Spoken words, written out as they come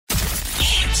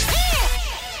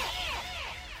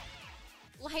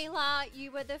Layla,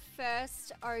 you were the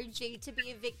first OG to be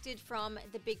evicted from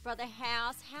the Big Brother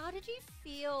house. How did you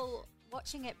feel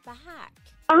watching it back?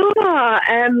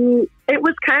 It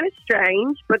was kind of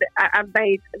strange, but I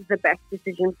made the best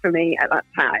decision for me at that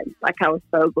time. Like, I was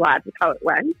so glad with how it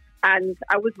went, and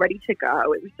I was ready to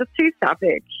go. It was just too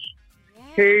savage.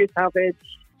 Yeah. Too savage.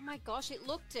 Oh my gosh, it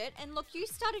looked it. And look, you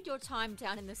started your time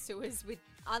down in the sewers with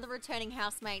other returning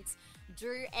housemates,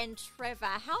 Drew and Trevor.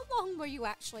 How long were you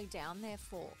actually down there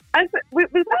for? It was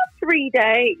about 3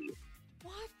 days.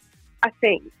 What? I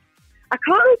think. I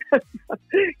can't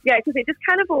remember. Yeah, because it just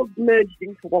kind of all merged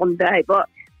into one day. But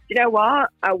you know what?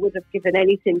 I would have given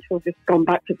anything to have just gone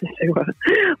back to the sewer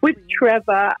with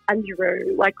Trevor and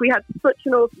Drew. Like, we had such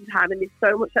an awesome time, and there's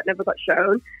so much that never got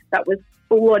shown that was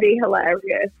bloody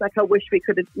hilarious. Like, I wish we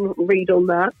could have redone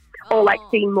that or like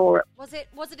seen more. Was it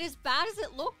as bad as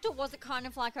it looked, or was it kind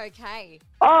of like okay?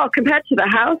 Oh, compared to the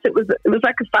house, it was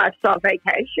like a 5-star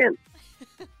vacation.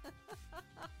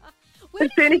 As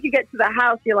soon as you get to the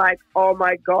house, you're like, oh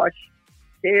my gosh,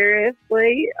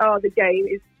 seriously? Oh, the game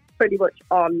is pretty much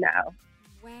on now.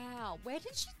 Wow. Where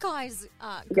did you guys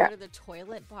go to the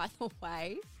toilet, by the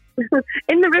way?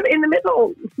 in the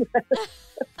middle.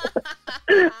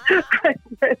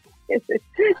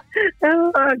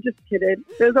 Oh, I'm just kidding.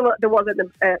 There wasn't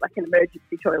like an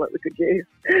emergency toilet we could use.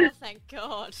 Oh, thank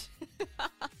God.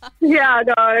 Yeah, I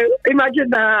know. Imagine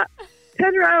that.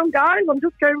 Turn around, guys. I'm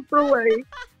just going for a wee.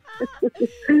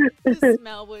 The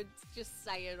smell would just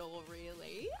say it all,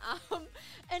 really.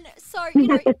 And so,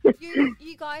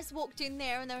 you guys walked in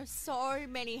there and there were so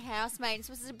many housemates.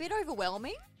 Was it a bit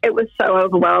overwhelming? It was so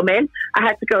overwhelming. I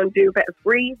had to go and do a bit of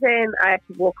breathing. I had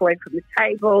to walk away from the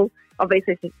table.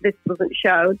 Obviously, this wasn't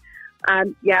shown.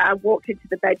 I walked into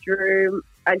the bedroom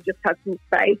and just had some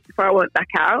space before I went back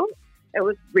out. It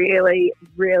was really,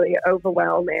 really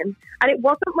overwhelming. And it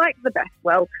wasn't like the best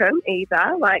welcome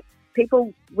either. Like,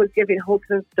 people were giving hugs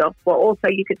and stuff, but also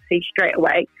you could see straight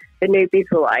away the newbies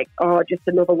were like, oh, just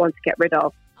another one to get rid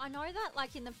of. I know that,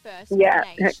 like, in the first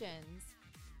nominations,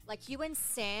 like, you and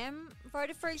Sam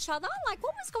voted for each other. Like,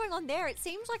 what was going on there? It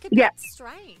seemed like a bit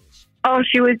strange. Oh,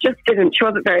 she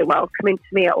wasn't very welcoming to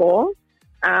me at all.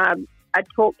 I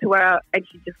talked to her and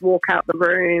she'd just walk out the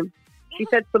room. She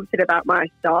said something about my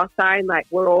star sign, like,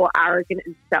 we're all arrogant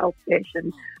and selfish.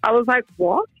 And I was like,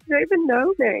 what? You don't even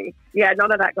know me. Yeah,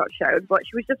 none of that got shown, but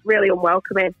she was just really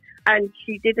unwelcoming. And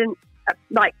she didn't,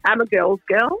 like, I'm a girl's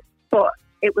girl, but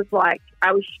it was like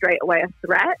I was straight away a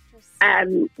threat.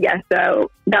 And that's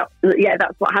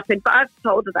what happened. But I've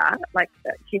told her that, like,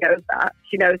 she knows that.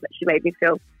 She knows that she made me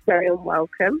feel very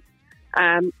unwelcome.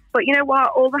 But you know what?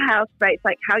 All the housemates,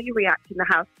 like, how you react in the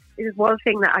house, this is one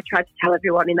thing that I tried to tell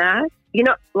everyone in there. You're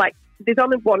not, like, there's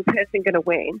only one person going to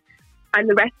win. And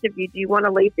the rest of you, do you want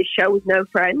to leave the show with no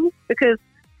friends? Because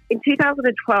in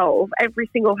 2012, every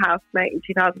single housemate in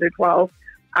 2012,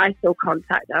 I still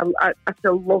contact them. I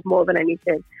still love more than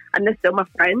anything. And they're still my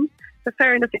friends. So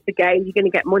fair enough, it's a game, you're going to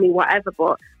get money, whatever.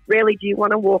 But really, do you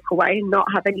want to walk away and not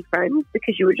have any friends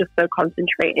because you were just so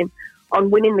concentrating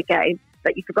on winning the game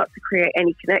that you forgot to create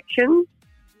any connections?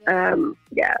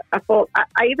 I thought,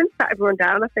 I even sat everyone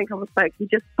down. I think I was like, you're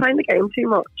just playing the game too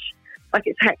much. Like,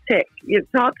 it's hectic. It's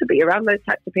hard to be around those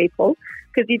types of people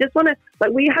because you just want to,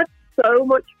 like, we had so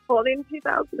much fun in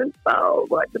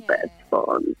 2012, like, the best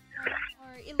fun.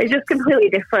 It's just completely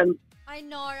different. I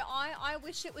know. I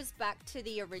wish it was back to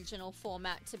the original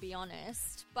format, to be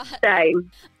honest. But same.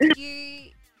 Did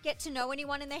you get to know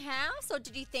anyone in the house, or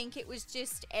did you think it was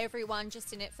just everyone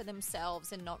just in it for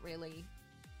themselves and not really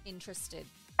interested?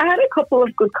 I had a couple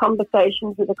of good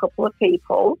conversations with a couple of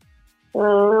people,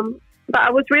 but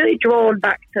I was really drawn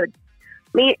back to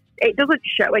me. It doesn't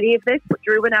show any of this, but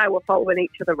Drew and I were following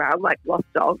each other around like lost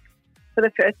dogs for the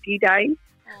first few days.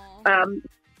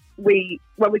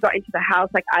 When we got into the house,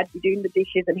 like, I'd be doing the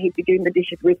dishes and he'd be doing the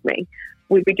dishes with me.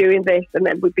 We'd be doing this and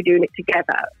then we'd be doing it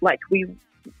together. Like, we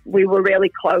were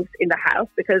really close in the house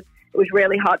because it was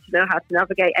really hard to know how to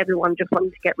navigate everyone just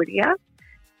wanting to get rid of you.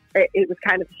 It was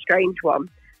kind of a strange one.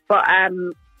 But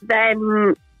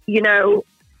then, you know,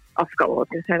 I forgot what I was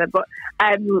going to say then. But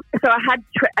so I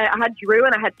had Drew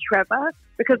and I had Trevor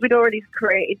because we'd already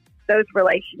created those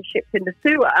relationships in the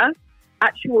sewer.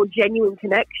 Actual genuine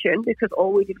connection because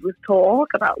all we did was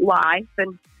talk about life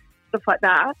and stuff like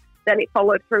that. Then it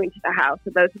followed through into the house,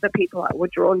 and those are the people that were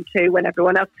drawn to when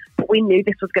everyone else. But we knew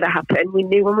this was going to happen. We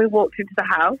knew when we walked into the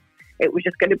house, it was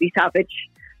just going to be savage.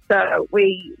 So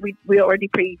we already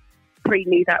pre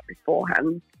knew that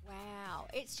beforehand. Wow!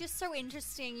 it's just so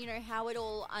interesting, you know, how it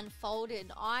all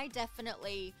unfolded. I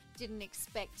definitely didn't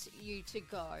expect you to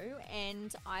go,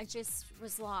 and I just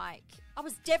was like, I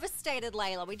was devastated,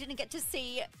 Layla. We didn't get to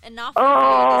see enough of you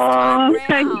this time round.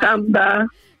 Thanks, Amber.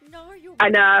 No, you're I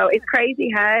know, welcome. it's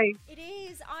crazy, hey? It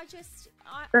is.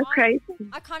 That's crazy.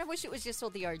 I kind of wish it was just all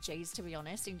the OGs, to be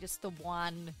honest, and just the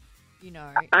one, you know.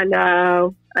 I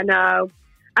know.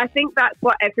 I think that's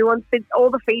what everyone's been, all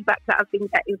the feedback that I've been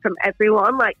getting from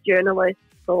everyone, like journalists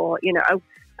or, you know,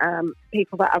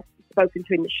 people that I've spoken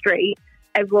to in the street,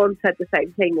 everyone said the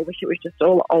same thing. They wish it was just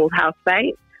all old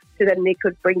housemates, so then they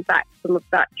could bring back some of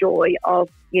that joy of,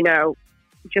 you know,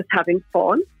 just having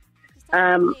fun.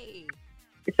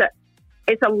 Exactly.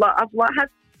 It's a lot. I've had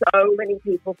so many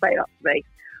people say that to me.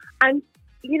 And,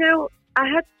 you know, I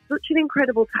had such an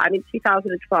incredible time in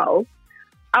 2012.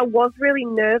 I was really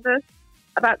nervous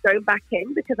about going back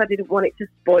in because I didn't want it to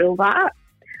spoil that.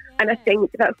 Yeah. And I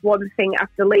think that's one thing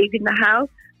after leaving the house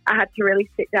I had to really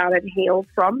sit down and heal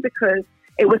from, because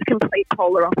it was complete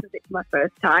polar opposite to my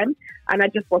first time. And I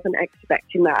just wasn't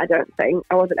expecting that, I don't think.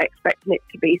 I wasn't expecting it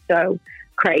to be so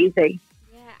crazy.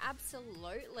 Yeah,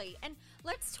 absolutely. And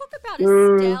let's talk about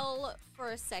Estelle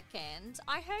for a second.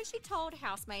 I heard she told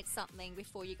housemates something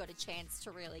before you got a chance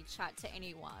to really chat to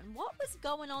anyone. What was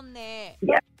going on there?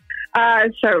 Yeah,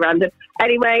 so random.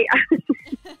 Anyway,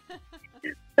 so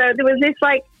there was this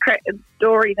like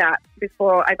story that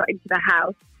before I got into the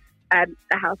house,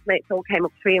 the housemates all came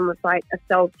up to me and was like,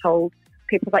 Estelle told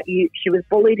people that she was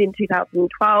bullied in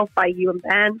 2012 by you and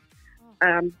Ben.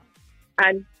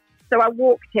 And so I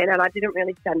walked in and I didn't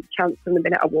really stand a chance from the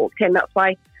minute I walked in. That's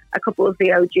why a couple of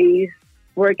the OGs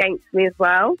were against me as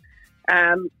well.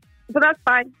 But that's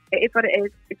fine. It is what it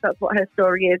is. If that's what her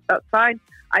story is, that's fine.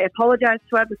 I apologised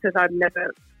to her because I've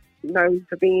never known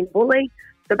for being bullied.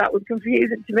 So that was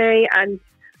confusing to me.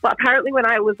 But apparently when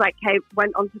I was like,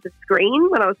 went onto the screen,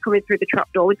 when I was coming through the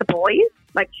trapdoor with the boys,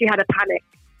 like she had a panic.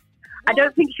 I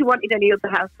don't think she wanted any of the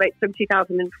housemates from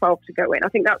 2012 to go in. I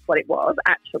think that's what it was,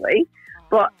 actually.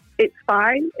 But it's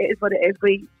fine. It is what it is.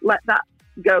 We let that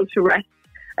go to rest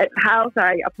at the house.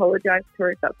 I apologised to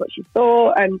her if that's what she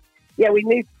thought. And yeah, we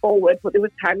moved forward. But there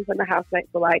was times when the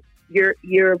housemates were like,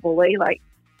 you're a bully. Like,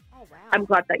 oh, wow. I'm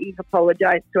glad that you've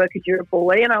apologised to her because you're a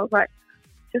bully. And I was like,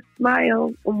 just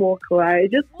smile and walk away.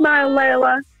 Just smile,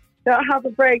 Layla. Don't have a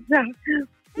breakdown.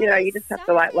 You know, you just have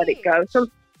to like let it go.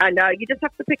 I know, you just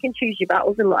have to pick and choose your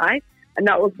battles in life. And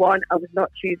that was one I was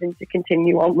not choosing to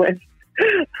continue on with.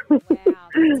 Wow,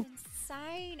 that's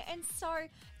insane. And so,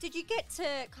 did you get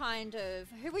to kind of,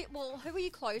 who were you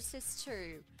closest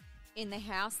to in the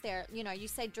house there? You know, you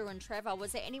said Drew and Trevor.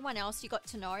 Was there anyone else you got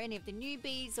to know? Any of the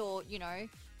newbies or, you know,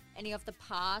 any of the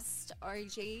past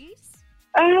OGs?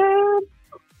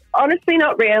 Honestly,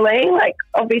 not really. Like,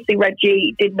 obviously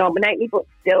Reggie did nominate me, but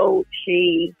still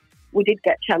we did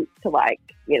get a chance to, like,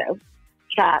 you know,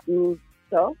 chat and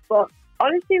stuff. But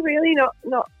honestly, really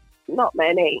not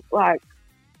many. Like,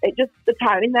 it just, the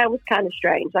timing there was kind of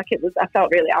strange. Like, I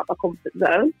felt really out of my comfort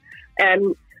zone.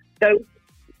 And those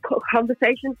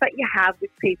conversations that you have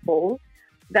with people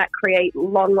that create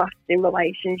long-lasting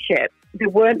relationships, there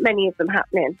weren't many of them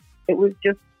happening. It was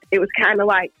kind of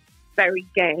like very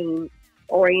game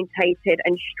orientated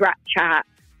and strat chat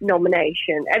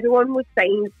nomination. Everyone was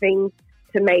saying things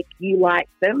to make you like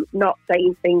them, not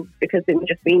saying things because they were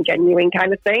just being genuine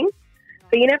kind of thing.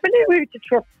 So you never knew who to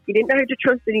trust. You didn't know who to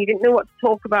trust and you didn't know what to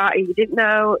talk about and you didn't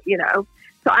know, you know.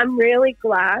 So I'm really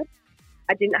glad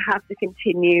I didn't have to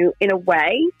continue. In a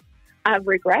way, I have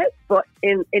regrets, but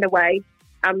in a way,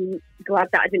 I'm glad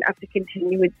that I didn't have to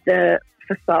continue with the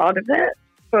facade of it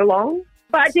for long.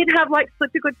 But I did have like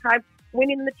such a good time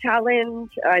winning the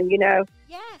challenge, and you know,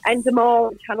 yes.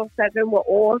 Endemol and Channel 7 were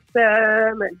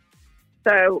awesome, and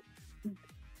so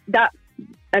that's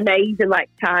amazing like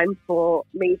time for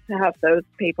me to have those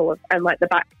people and like the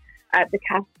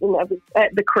cast and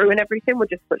the crew and everything were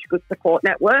just such a good support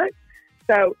network.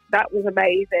 So that was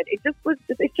amazing. It's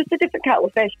just a different kettle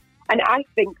of fish, and I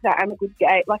think that I'm a good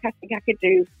game. Like, I think I could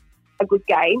do a good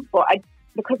game, but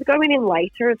because of going in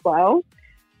later as well,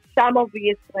 Sam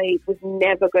obviously was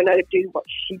never going to do what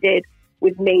she did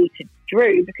with me to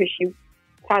Drew because she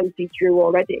fancied Drew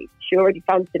already. She already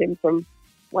fancied him from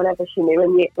whenever she knew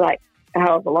him, like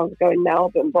however long ago in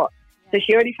Melbourne. But so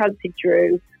she already fancied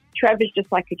Drew. Trevor's just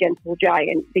like a gentle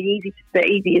giant. The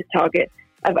easiest target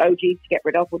of OGs to get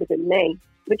rid of would have been me,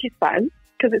 which is fun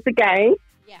because it's a game.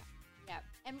 Yeah.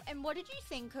 And what did you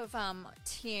think of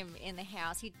Tim in the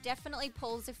house? He definitely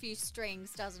pulls a few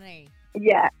strings, doesn't he?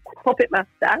 Yeah, puppet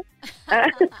master.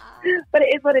 But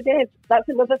it is what it is. That's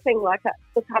another thing. Like, at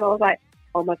the time I was like,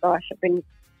 oh my gosh, I've been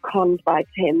conned by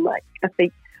Tim. Like, I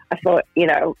thought,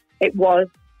 it was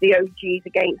the OGs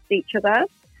against each other.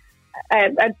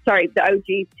 Sorry, the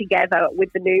OGs together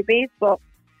with the newbies. But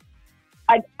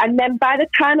and then by the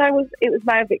time it was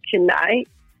my eviction night,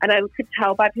 and I could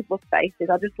tell by people's faces.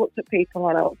 I just looked at people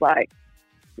and I was like,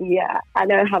 yeah, I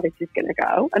know how this is going to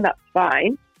go, and that's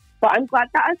fine. But I'm glad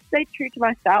that I stayed true to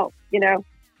myself.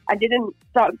 I didn't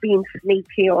start being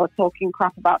sneaky or talking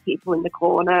crap about people in the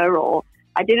corner, or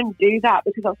I didn't do that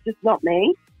because that's just not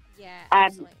me. Yeah,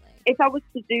 absolutely. If I was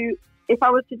to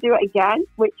do it again,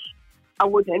 which I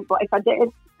wouldn't, but if I did,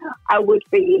 I would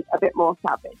be a bit more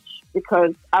savage,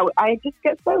 because I just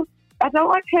get so, I don't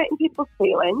like hurting people's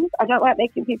feelings. I don't like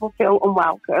making people feel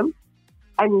unwelcome.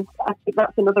 And I think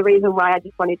that's another reason why I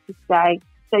just wanted to stay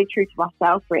true to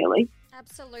myself, really.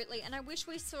 Absolutely. And I wish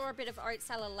we saw a bit of Oat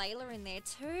Salad Layla in there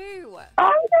too.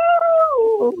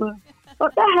 Oh, no.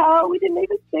 What the hell? We didn't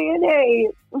even see any.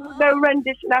 No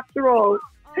rendition after all.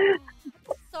 Oh,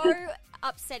 so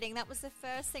upsetting. That was the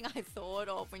first thing I thought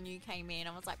of when you came in.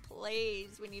 I was like,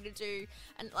 please, we need to do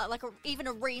even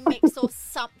a remix or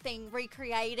something,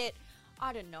 recreate it.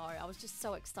 I don't know. I was just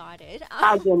so excited.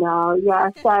 I don't know. Yeah.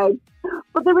 So,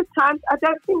 but there was times, I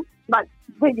don't think, like,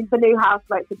 the new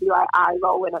housemates would be like eye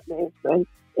rolling at me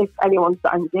if anyone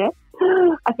sang it.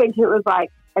 I think it was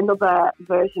like another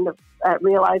version of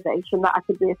realisation that I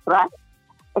could be a threat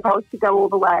if I was to go all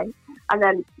the way, and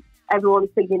then everyone's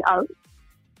singing "Oh."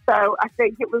 So I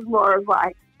think it was more of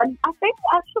like, and I think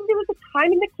actually there was a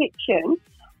time in the kitchen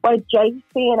where JC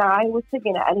and I were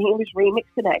singing it, and he was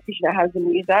remixing it, because how's the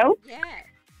muso? Yeah.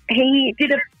 He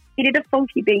did a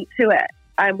funky beat to it,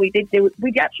 and we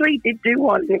actually did do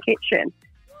one in the kitchen,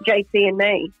 JC and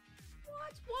me.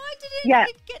 What? Why did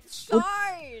it get shown?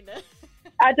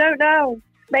 I don't know.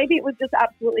 Maybe it was just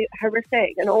absolutely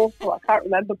horrific and awful. I can't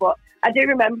remember, but I do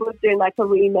remember us doing like a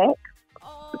remix.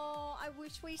 Oh, I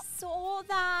wish we saw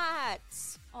that.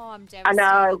 Oh, I'm devastated.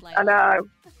 I know.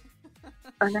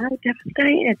 I know,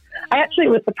 devastated. I actually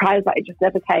was surprised that it just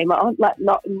never came on. Like,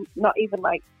 not even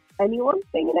like anyone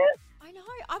singing it. I know.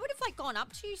 I would have gone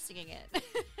up to you singing it.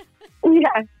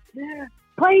 Yeah.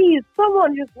 Please,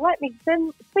 someone just let me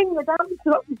sing the dance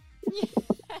song.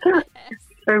 Yes.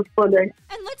 So funny.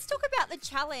 And let's talk about the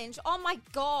challenge. Oh my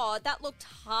God, that looked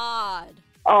hard.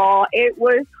 Oh, it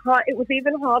was hard. It was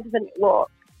even harder than it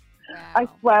looked. Wow. I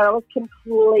swear, I was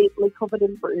completely covered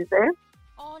in bruises.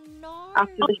 Oh no.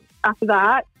 After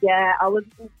that, yeah, I was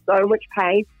in so much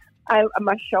pain.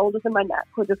 My shoulders and my neck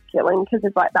were just killing, because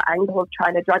it's like the angle of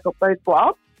trying to drag up those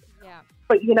blocks. Yeah.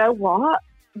 But you know what?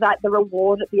 Like, the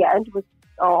reward at the end was,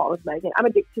 it was amazing. I'm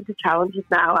addicted to challenges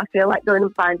now. I feel like going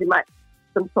and finding like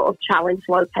some sort of challenge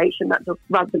location that does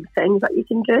random things that you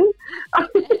can do.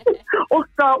 Or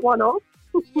start one off.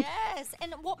 Yes.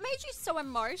 And what made you so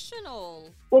emotional?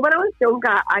 Well, when I was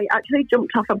younger, I actually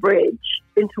jumped off a bridge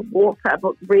into water,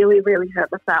 but really, really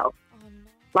hurt myself. Oh, no.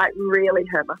 Like, really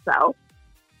hurt myself.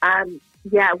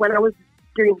 Yeah, when I was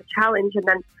doing the challenge, and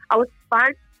then I was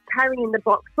fine carrying the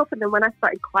box up, and then when I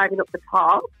started climbing up the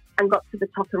top and got to the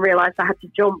top and realised I had to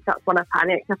jump, that's when I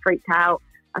panicked. I freaked out.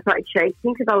 I started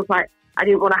shaking, because I was like, I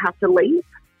didn't want to have to leave.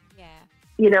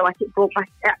 Yeah. Like, it brought back...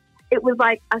 It was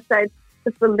like I said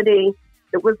to somebody,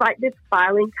 it was like this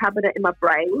filing cabinet in my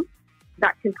brain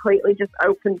that completely just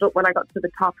opened up when I got to the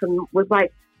top, and was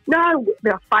like, no,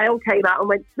 the file came out and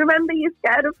went, remember, you're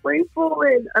scared of free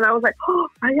falling? And I was like, oh,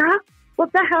 yeah?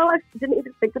 What the hell? I didn't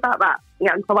even think about that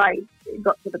until I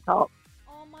got to the top.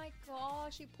 Oh my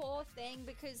gosh, you poor thing,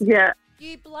 because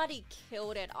you bloody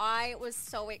killed it. I was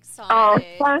so excited. Oh,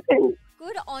 thanks.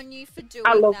 Good on you for doing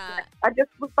I loved that. it. I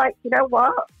just was like, you know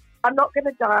what? I'm not going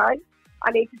to die.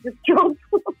 I need to just jump.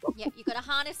 Yeah, you got a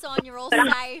harness on. You're all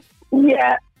safe.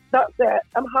 Yeah, that's it.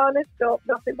 I'm harnessed up.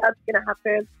 Nothing bad's going to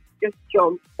happen. Just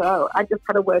jump. So I just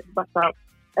had a word with myself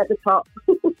at the top.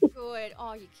 Good.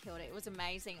 Oh, you killed it. It was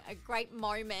amazing. A great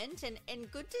moment,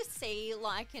 and good to see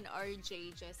like an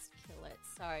OG just kill it.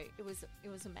 So it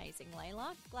was amazing,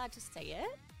 Layla. Glad to see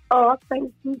it. Oh,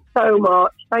 thank you so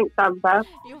much. Thanks, Amber.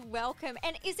 You're welcome.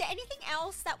 And is there anything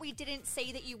else that we didn't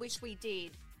see that you wish we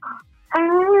did?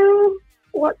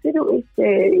 What didn't we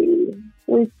see?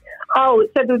 So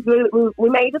we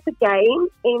made up a game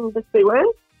in the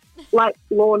sewers, like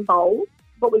lawn bowls,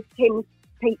 but with Tim's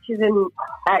peaches and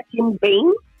Tim's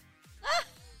beans.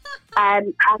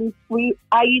 And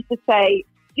I used to say,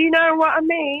 do you know what I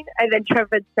mean? And then Trevor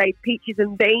would say peaches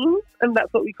and beans, and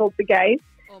that's what we called the game.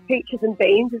 Peaches and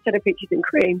beans instead of peaches and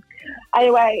cream.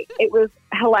 Anyway, it was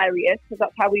hilarious, because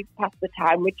that's how we passed the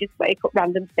time. We'd just make up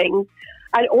random things.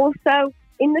 And also,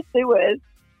 in the sewers,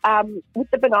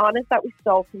 with the bananas that we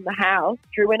stole from the house,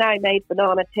 Drew and I made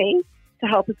banana tea. to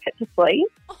help us get to sleep.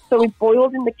 So we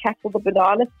boiled in the kettle the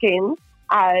banana skins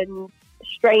and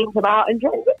strained them out and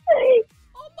drank the tea.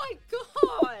 Oh my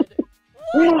God!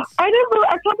 What? I don't know.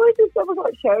 I can't believe this ever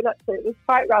got shown. Actually, it was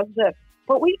quite random,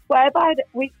 but we swore by it.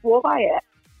 We swore by it.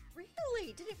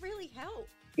 Really? Did it really help?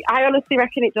 I honestly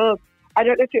reckon it does. I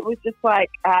don't know if it was just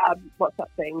like what's that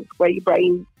thing where your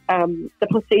brain the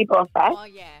placebo effect. Oh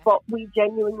yeah. But we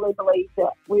genuinely believed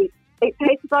it. It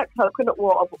tasted like coconut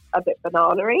water, a bit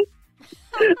banana-y.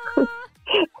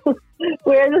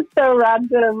 We're just so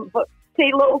random, but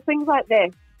see, little things like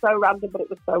this, so random, but it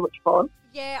was so much fun.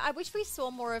 Yeah, I wish we saw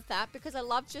more of that because I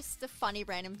love just the funny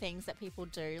random things that people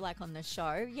do, like on the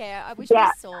show. Yeah, I wish we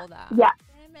saw that. Yeah.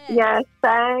 Damn it. Yeah,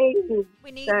 same.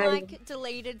 We need same. like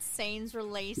deleted scenes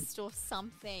released or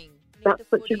something. That's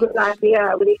such a good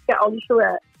idea. We need to get onto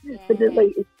it. Yeah. The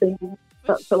deleted things.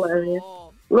 That's hilarious.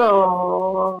 Sure.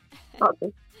 Oh, that's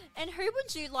it. And who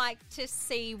would you like to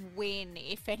see win,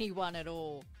 if anyone at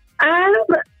all?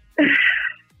 Do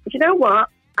you know what?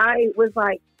 I was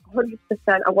like 100%.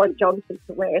 I want Johnson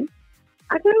to win.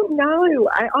 I don't know.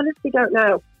 I honestly don't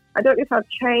know. I don't know if I've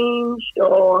changed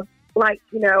or I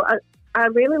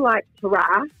really like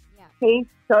Taras. Yeah. He's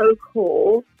so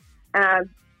cool.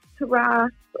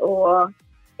 Taras or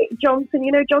Johnson.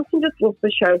 Johnson just loves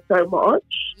the show so much.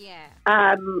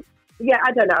 Yeah. Yeah,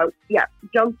 I don't know. Yeah,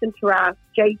 Johnson, Taras,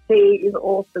 JC is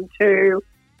awesome too.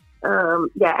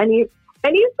 Yeah, and he's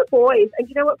the boys. And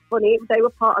you know what's funny? They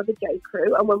were part of the J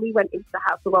Crew, and when we went into the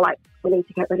house, we were like, we need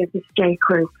to get rid of this J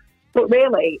Crew. But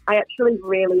really, I actually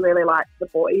really, really like the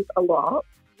boys a lot.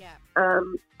 Yeah.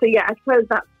 So yeah, I suppose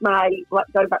that's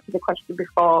going back to the question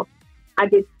before, I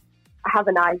did have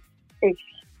a nice-ish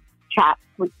chat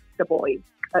with the boys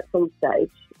at some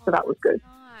stage, so that was good.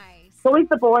 Nice. So is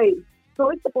the boys. So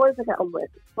it's the boys I get on with.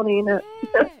 It's funny, isn't it?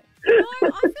 Yeah. No,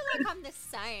 I feel like I'm the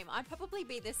same. I'd probably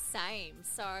be the same.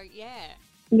 So, yeah.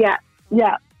 Yeah.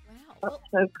 Wow. That's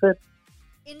so good.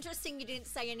 Interesting you didn't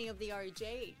say any of the OGs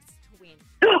to win.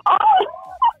 Oh!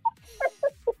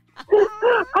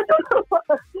 I don't know what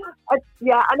I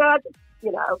know.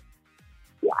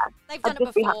 Yeah. They've done I'd it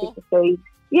just be happy before. to see.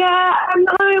 Yeah, I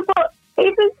know, but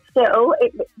even still,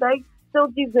 they still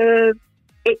deserve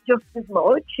it just as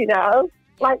much,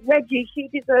 Yeah. Like Reggie, she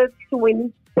deserves to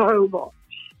win so much.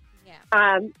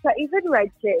 Yeah. So even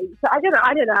Reggie, so I don't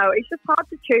know. It's just hard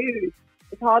to choose.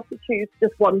 It's hard to choose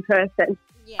just one person.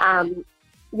 Yeah.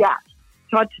 Yeah,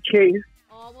 it's hard to choose.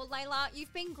 Oh, well, Layla,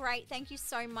 you've been great. Thank you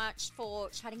so much for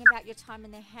chatting about your time in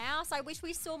the house. I wish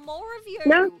we saw more of you.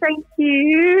 No, thank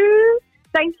you.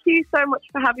 Thank you so much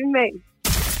for having me.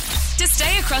 To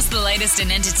stay across the latest in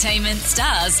entertainment,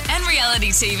 stars, and reality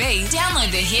TV,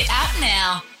 download the Hit app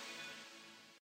now.